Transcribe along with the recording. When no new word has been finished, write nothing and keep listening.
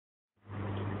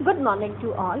Good morning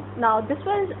to all. Now, this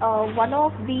was one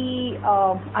of the,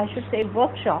 I should say,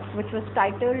 workshop which was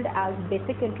titled as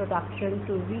Basic Introduction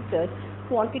to Research,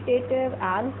 Quantitative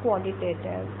and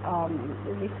Qualitative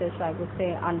Research, I would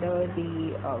say, under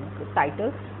the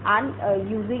title, and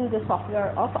using the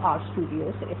software of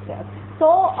RStudios itself.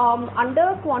 So,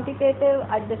 under quantitative,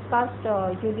 I discussed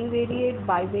univariate,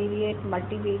 bivariate,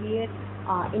 multivariate,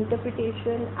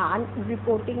 interpretation and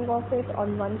reporting of it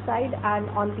on one side, and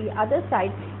on the other side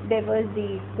there was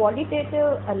the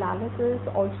qualitative analysis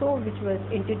also, which was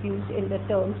introduced in the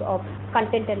terms of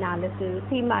content analysis,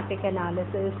 thematic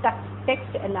analysis,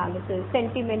 text analysis,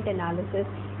 sentiment analysis,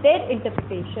 their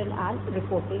interpretation and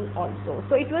reporting also.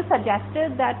 So it was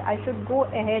suggested that I should go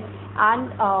ahead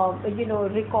and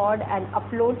record and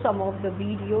upload some of the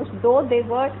videos, though they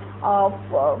were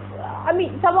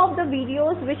some of the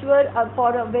videos which were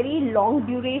for a very long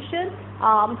duration.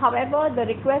 However, the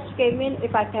request came in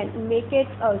if I can make it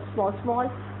small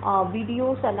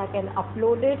videos and I can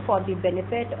upload it for the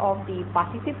benefit of the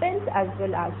participants as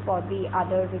well as for the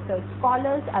other research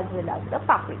scholars as well as the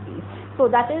faculty. So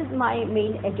that is my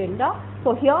main agenda.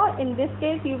 So here in this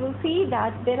case you will see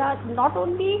that there are not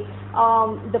only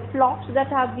the plots that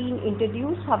have been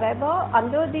introduced. However,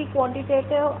 under the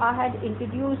quantitative I had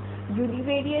introduced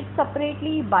univariate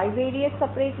separately, bivariate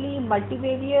separately,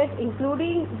 multivariate,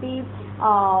 including the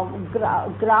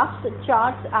graphs,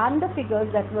 charts and the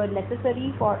figures that were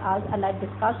necessary for us, and I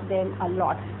discussed them a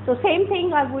lot. So same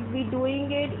thing I would be doing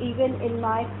it even in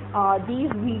my these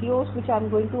videos which I am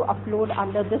going to upload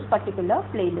under this particular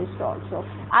playlist also.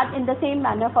 And in the same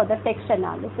manner for the text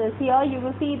analysis, here you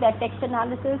will see that text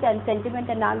analysis and sentiment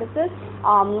analysis,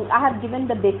 I have given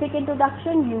the basic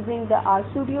introduction using the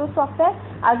RStudio software,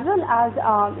 as well as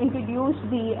introduced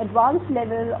the advanced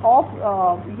level of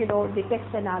the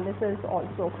text analysis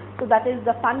also. So that is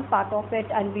the fun part of it,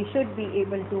 and we should be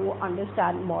able to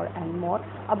understand more and more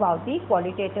about the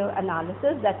qualitative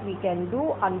analysis that we can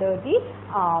do under the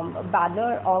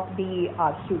banner of the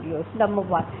RStudios. Number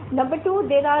one. Number two,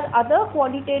 there are other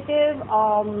qualitative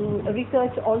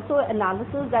research also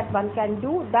analysis that one can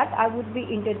do, that I would be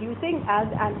introducing as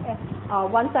an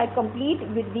once I complete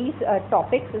with these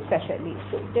topics especially.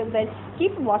 So till then,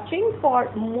 keep watching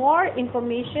for more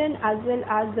information as well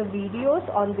as the videos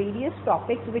on various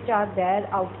topics which are there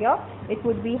out here. It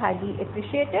would be highly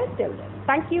appreciated. Till then,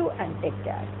 thank you and take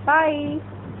care. Bye.